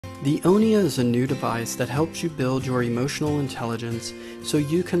The Onia is a new device that helps you build your emotional intelligence so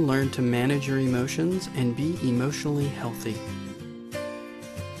you can learn to manage your emotions and be emotionally healthy.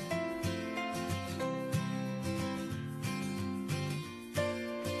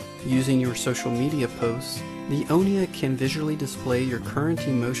 Using your social media posts, the Onia can visually display your current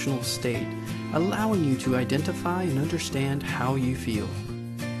emotional state, allowing you to identify and understand how you feel.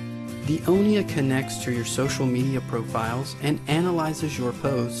 The Onia connects to your social media profiles and analyzes your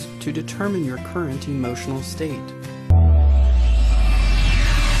posts to determine your current emotional state.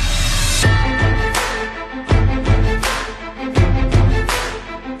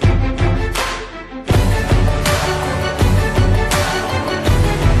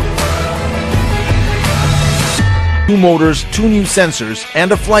 Two motors, two new sensors,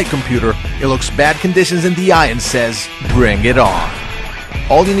 and a flight computer, it looks bad conditions in the eye and says, bring it on.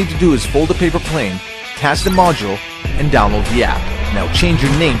 All you need to do is fold a paper plane, attach the module, and download the app. Now change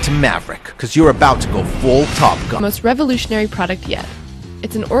your name to Maverick, because you're about to go full Top Gun. Most revolutionary product yet.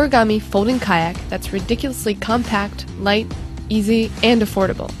 It's an origami folding kayak that's ridiculously compact, light, easy, and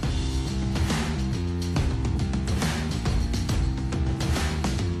affordable.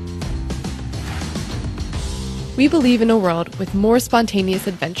 We believe in a world with more spontaneous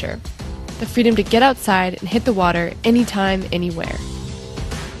adventure, the freedom to get outside and hit the water anytime, anywhere.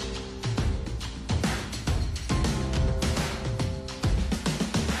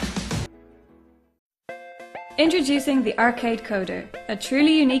 Introducing the Arcade Coder, a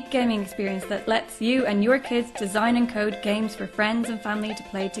truly unique gaming experience that lets you and your kids design and code games for friends and family to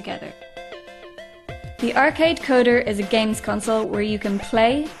play together. The Arcade Coder is a games console where you can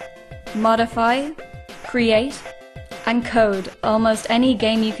play, modify, create, and code almost any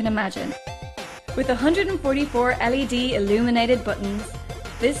game you can imagine. With 144 LED illuminated buttons,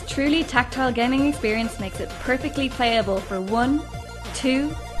 this truly tactile gaming experience makes it perfectly playable for 1, 2,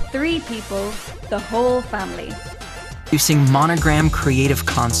 3 people, the whole family. Using Monogram Creative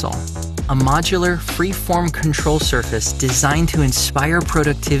Console, a modular, free-form control surface designed to inspire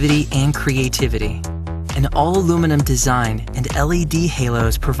productivity and creativity. An all-aluminum design and LED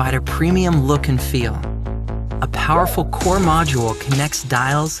halos provide a premium look and feel. A powerful core module connects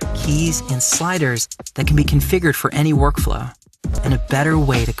dials, keys, and sliders that can be configured for any workflow, and a better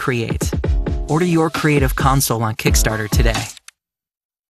way to create. Order your creative console on Kickstarter today.